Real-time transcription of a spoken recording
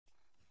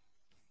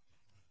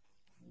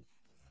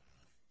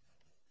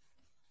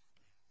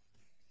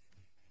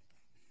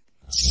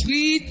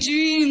Sweet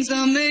dreams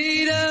are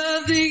made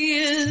of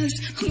these.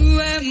 Who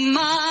am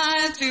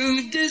I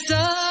to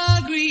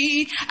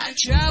disagree? I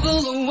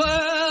travel the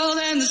world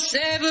and the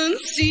seven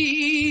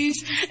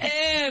seas.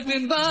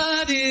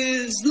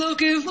 Everybody's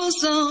looking for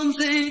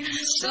something.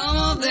 Some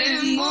of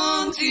them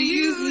want to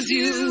use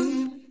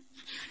you.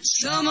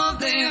 Some of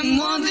them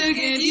want to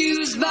get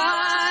used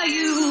by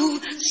you.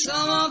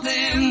 Some of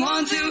them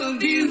want to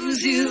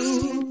abuse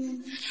you.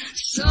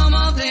 Some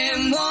of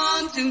them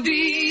want to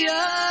be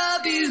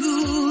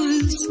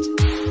abused.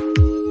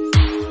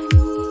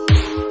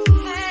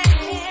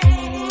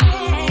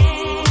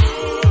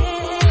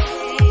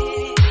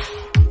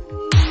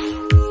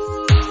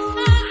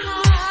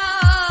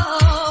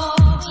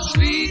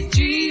 Sweet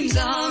dreams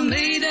are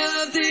made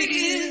of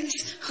this.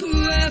 Who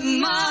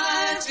am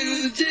I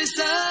to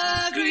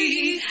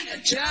disagree? I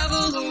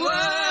travel the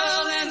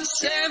world and the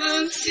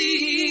seven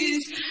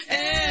seas.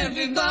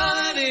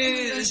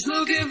 Everybody's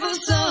looking for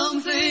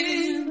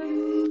something.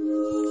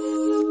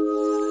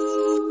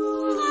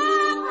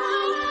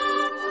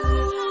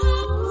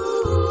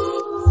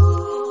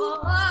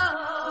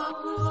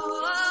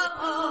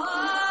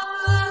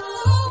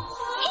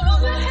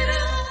 Hold your head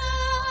up,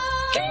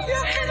 keep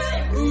your head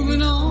up,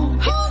 moving on.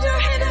 Hold your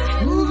head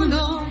up, moving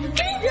on.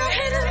 Keep your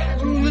head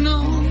up, moving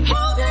on.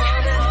 Hold your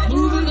head up,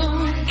 moving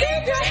on.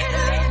 Keep your head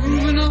up,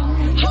 moving on.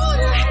 Hold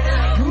your head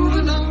up,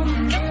 moving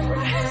on. Keep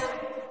your head up.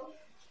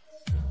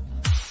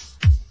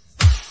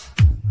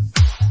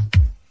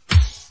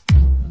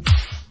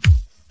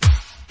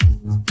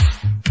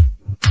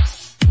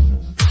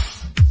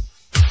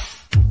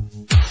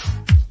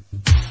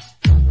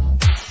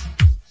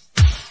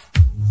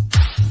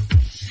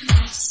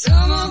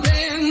 Some of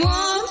them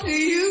want to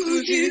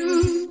use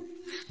you.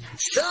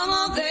 Some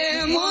of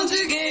them want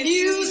to get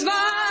used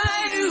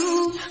by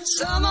you.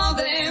 Some of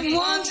them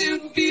want to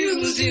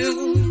abuse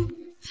you.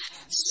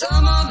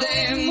 Some of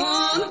them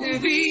want to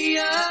be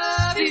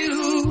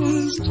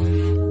abused.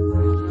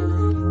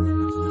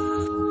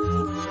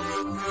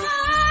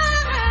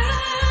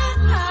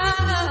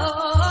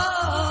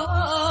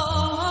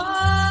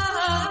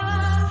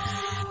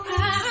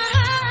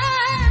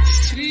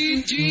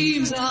 Sweet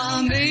dreams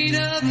are made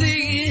of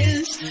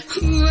this.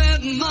 Who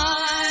am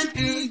I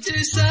to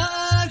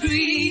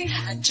disagree?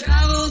 I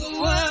travel the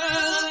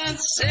world and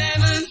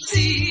seven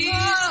seas.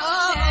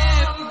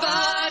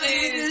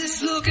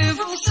 Everybody's looking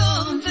for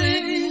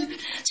something.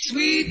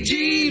 Sweet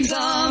dreams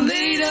are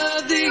made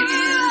of this.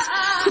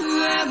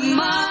 Who am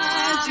I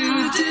to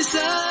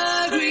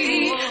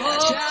disagree? I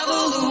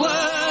travel the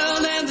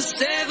world and the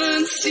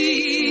seven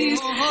seas.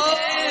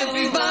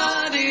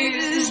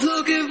 Everybody's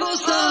looking for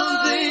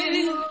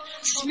something.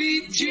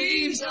 Sweet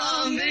dreams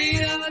are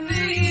made of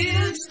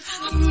this.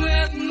 Who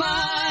am I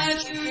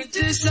to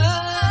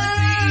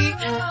disagree?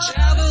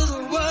 Travel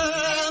the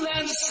world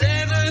and the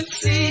seven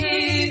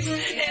seas.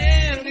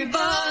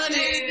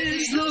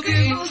 Everybody's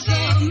looking for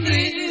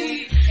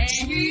something.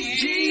 Sweet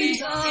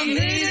dreams are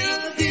made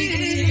of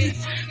this.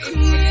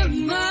 Who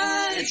am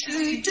I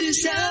to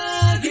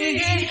disagree?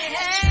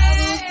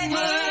 Travel the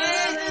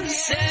world and the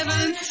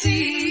seven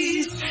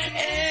seas.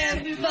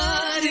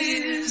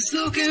 Everybody's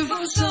looking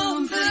for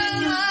something.